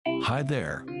Hi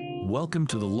there. Welcome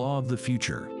to The Law of the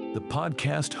Future, the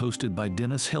podcast hosted by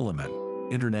Dennis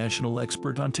Hilleman, international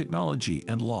expert on technology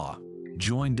and law.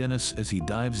 Join Dennis as he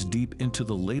dives deep into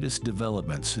the latest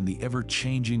developments in the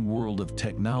ever-changing world of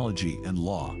technology and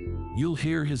law. You'll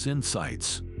hear his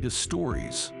insights, his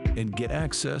stories, and get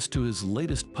access to his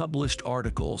latest published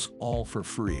articles, all for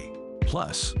free.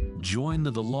 Plus, join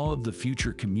the Law of the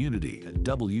Future community at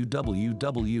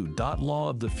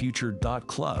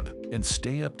www.lawofthefuture.club and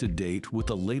stay up to date with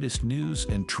the latest news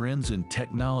and trends in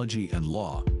technology and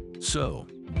law. So,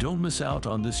 don't miss out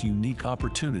on this unique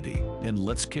opportunity, and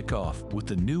let's kick off with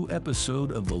the new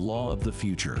episode of The Law of the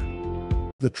Future.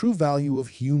 The true value of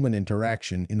human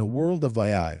interaction in a world of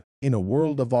AI, in a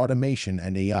world of automation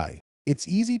and AI. It's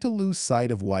easy to lose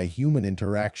sight of why human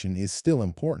interaction is still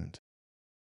important.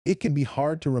 It can be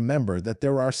hard to remember that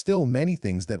there are still many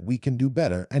things that we can do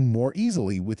better and more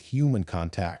easily with human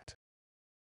contact.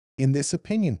 In this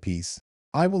opinion piece,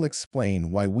 I will explain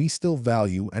why we still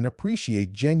value and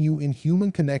appreciate genuine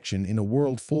human connection in a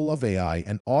world full of AI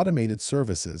and automated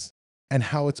services, and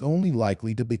how it's only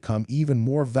likely to become even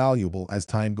more valuable as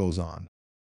time goes on.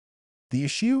 The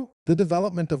issue, the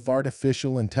development of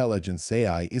artificial intelligence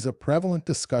AI, is a prevalent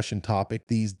discussion topic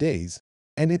these days,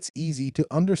 and it's easy to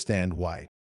understand why.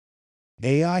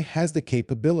 AI has the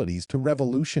capabilities to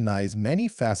revolutionize many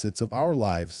facets of our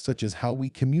lives, such as how we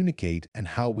communicate and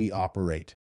how we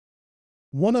operate.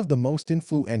 One of the most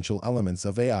influential elements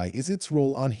of AI is its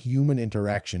role on human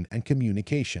interaction and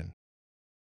communication.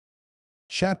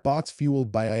 Chatbots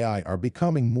fueled by AI are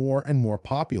becoming more and more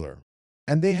popular,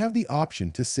 and they have the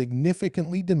option to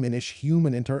significantly diminish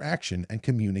human interaction and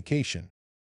communication.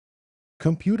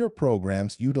 Computer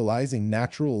programs utilizing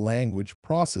natural language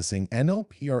processing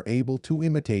 (NLP) are able to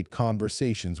imitate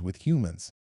conversations with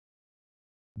humans.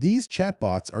 These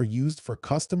chatbots are used for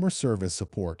customer service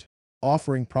support,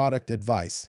 offering product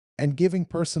advice, and giving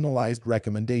personalized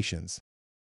recommendations.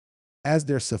 As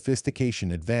their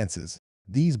sophistication advances,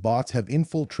 these bots have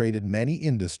infiltrated many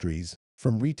industries,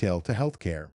 from retail to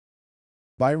healthcare.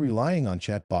 By relying on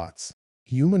chatbots,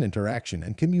 human interaction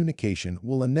and communication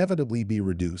will inevitably be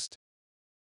reduced.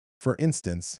 For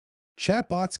instance,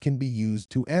 chatbots can be used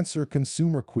to answer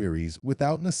consumer queries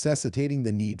without necessitating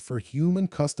the need for human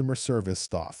customer service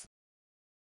staff.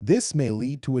 This may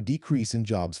lead to a decrease in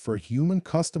jobs for human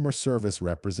customer service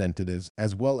representatives,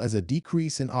 as well as a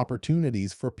decrease in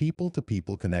opportunities for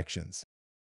people-to-people connections.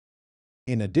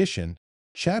 In addition,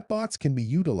 chatbots can be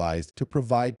utilized to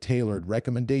provide tailored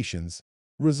recommendations,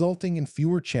 resulting in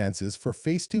fewer chances for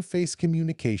face-to-face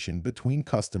communication between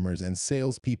customers and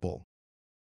salespeople.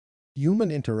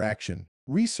 Human interaction.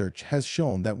 Research has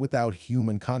shown that without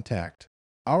human contact,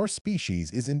 our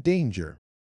species is in danger.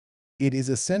 It is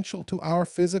essential to our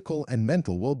physical and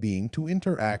mental well-being to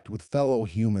interact with fellow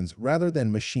humans rather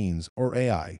than machines or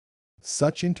AI.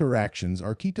 Such interactions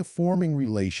are key to forming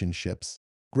relationships,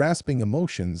 grasping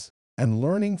emotions, and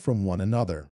learning from one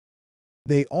another.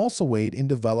 They also aid in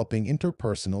developing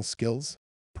interpersonal skills,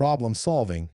 problem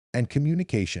solving, and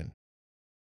communication.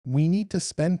 We need to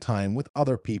spend time with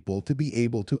other people to be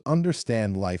able to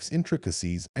understand life's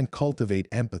intricacies and cultivate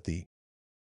empathy.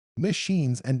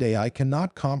 Machines and AI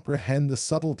cannot comprehend the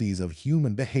subtleties of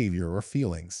human behavior or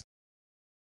feelings.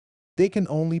 They can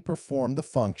only perform the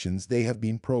functions they have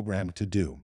been programmed to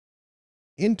do.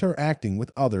 Interacting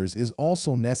with others is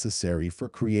also necessary for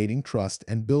creating trust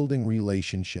and building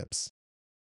relationships.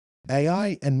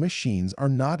 AI and machines are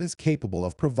not as capable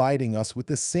of providing us with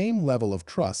the same level of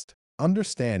trust,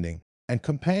 understanding, and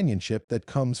companionship that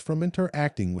comes from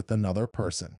interacting with another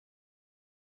person.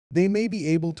 They may be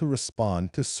able to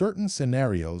respond to certain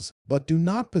scenarios, but do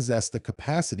not possess the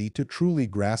capacity to truly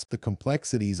grasp the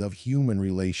complexities of human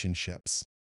relationships.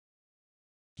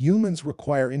 Humans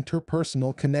require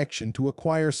interpersonal connection to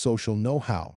acquire social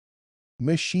know-how.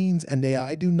 Machines and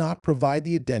AI do not provide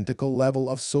the identical level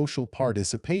of social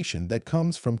participation that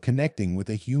comes from connecting with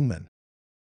a human.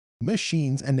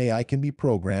 Machines and AI can be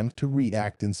programmed to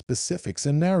react in specific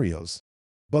scenarios,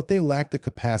 but they lack the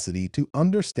capacity to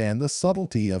understand the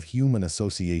subtlety of human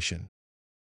association.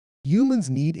 Humans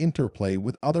need interplay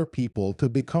with other people to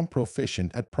become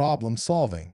proficient at problem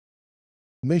solving.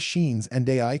 Machines and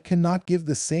AI cannot give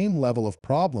the same level of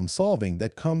problem solving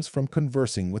that comes from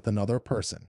conversing with another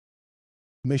person.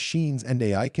 Machines and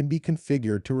AI can be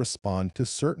configured to respond to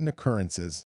certain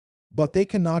occurrences, but they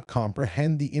cannot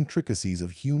comprehend the intricacies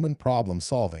of human problem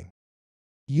solving.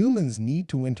 Humans need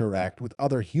to interact with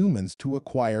other humans to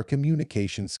acquire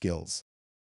communication skills.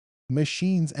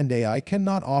 Machines and AI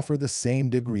cannot offer the same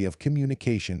degree of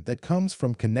communication that comes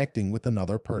from connecting with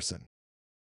another person.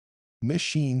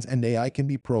 Machines and AI can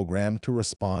be programmed to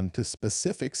respond to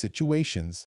specific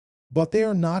situations, but they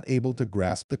are not able to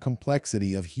grasp the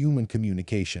complexity of human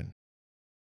communication.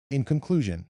 In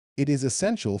conclusion, it is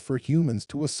essential for humans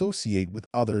to associate with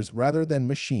others rather than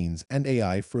machines and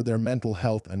AI for their mental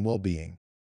health and well-being.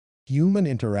 Human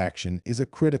interaction is a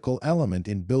critical element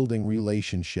in building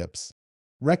relationships,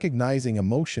 recognizing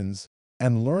emotions,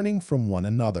 and learning from one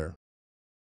another.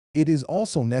 It is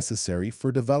also necessary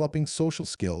for developing social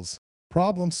skills,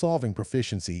 problem-solving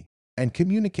proficiency, and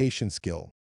communication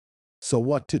skill. So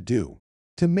what to do?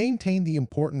 To maintain the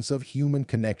importance of human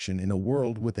connection in a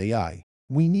world with AI,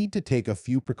 we need to take a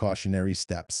few precautionary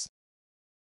steps.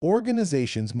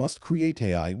 Organizations must create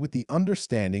AI with the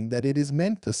understanding that it is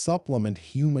meant to supplement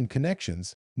human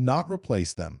connections, not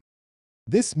replace them.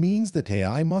 This means that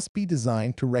AI must be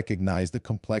designed to recognize the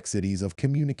complexities of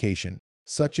communication,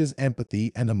 such as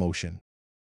empathy and emotion.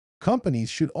 Companies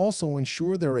should also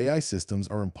ensure their AI systems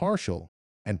are impartial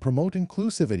and promote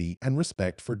inclusivity and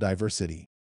respect for diversity.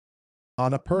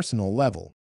 On a personal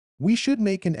level, we should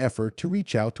make an effort to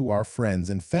reach out to our friends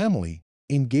and family,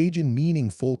 engage in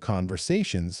meaningful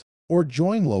conversations, or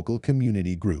join local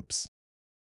community groups.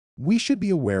 We should be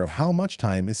aware of how much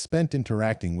time is spent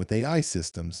interacting with AI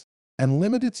systems and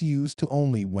limit its use to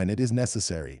only when it is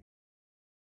necessary.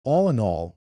 All in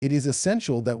all, it is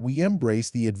essential that we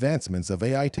embrace the advancements of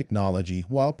AI technology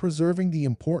while preserving the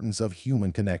importance of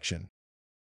human connection.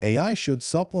 AI should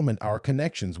supplement our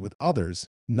connections with others,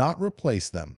 not replace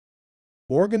them.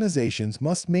 Organizations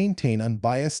must maintain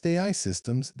unbiased AI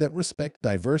systems that respect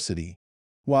diversity,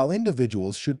 while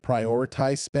individuals should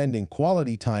prioritize spending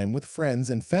quality time with friends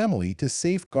and family to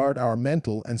safeguard our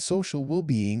mental and social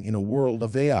well-being in a world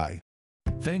of AI.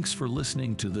 Thanks for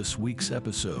listening to this week's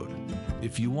episode.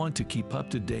 If you want to keep up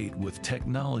to date with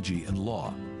technology and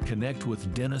law, connect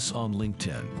with Dennis on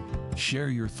LinkedIn. Share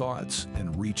your thoughts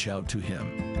and reach out to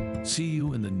him. See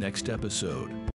you in the next episode.